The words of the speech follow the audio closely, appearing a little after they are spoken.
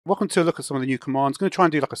welcome to a look at some of the new commands. I'm going to try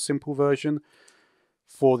and do like a simple version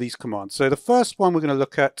for these commands. So the first one we're going to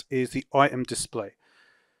look at is the item display.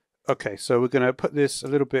 Okay, so we're going to put this a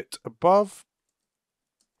little bit above.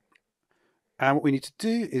 And what we need to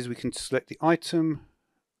do is we can select the item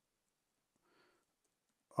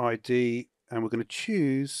ID and we're going to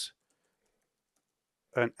choose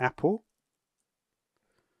an apple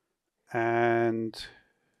and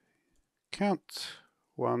count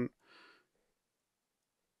 1.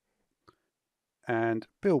 And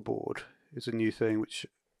billboard is a new thing which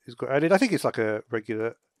is got added. I think it's like a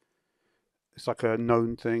regular, it's like a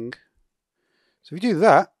known thing. So if you do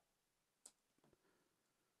that,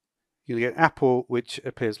 you're going to get an apple which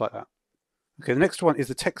appears like that. Okay, the next one is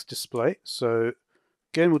the text display. So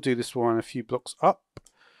again, we'll do this one a few blocks up.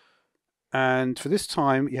 And for this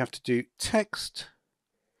time, you have to do text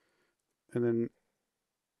and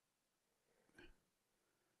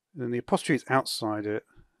then the apostrophe is outside it.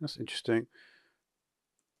 That's interesting.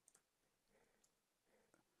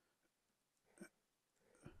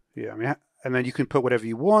 Yeah, I mean, and then you can put whatever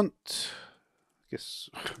you want. I guess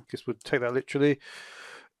we'll take that literally.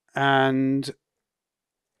 And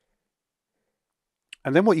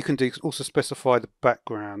then what you can do is also specify the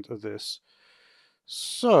background of this.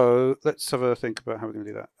 So let's have a think about how we're going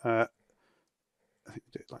to do that. I think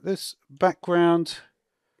we do it like this. Background.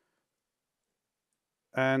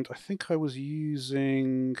 And I think I was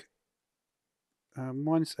using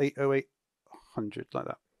 -80800 like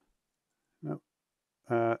that. No.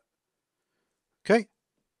 Okay.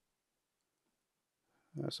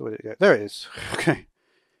 So where did it go? There it is. Okay.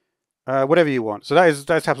 Whatever you want. So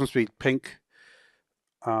that happens to be pink.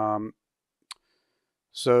 So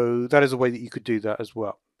that is a way that you could do that as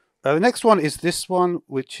well. The next one is this one,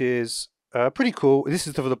 which is pretty cool. This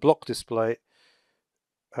is for the block display.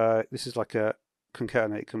 This is like a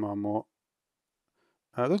concatenate command more.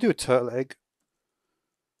 They'll do a turtle egg.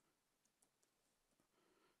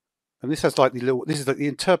 And this has like this is like the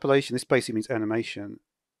interpolation. This basically means animation.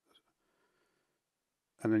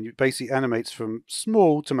 And then it basically animates from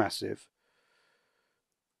small to massive.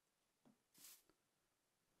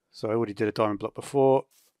 So I already did a diamond block before.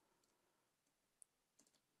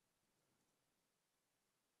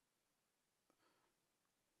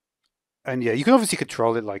 And yeah, you can obviously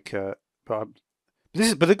control it like, but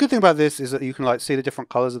the good thing about this is that you can like see the different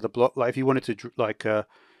colors of the block. Like if you wanted to like,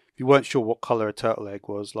 if you weren't sure what color a turtle egg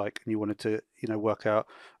was like, and you wanted to, work out,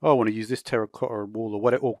 oh, I want to use this terracotta wall or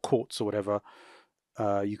whatever, or quartz or whatever,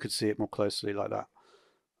 you could see it more closely like that.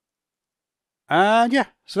 And yeah,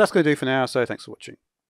 so that's going to do for now. So thanks for watching.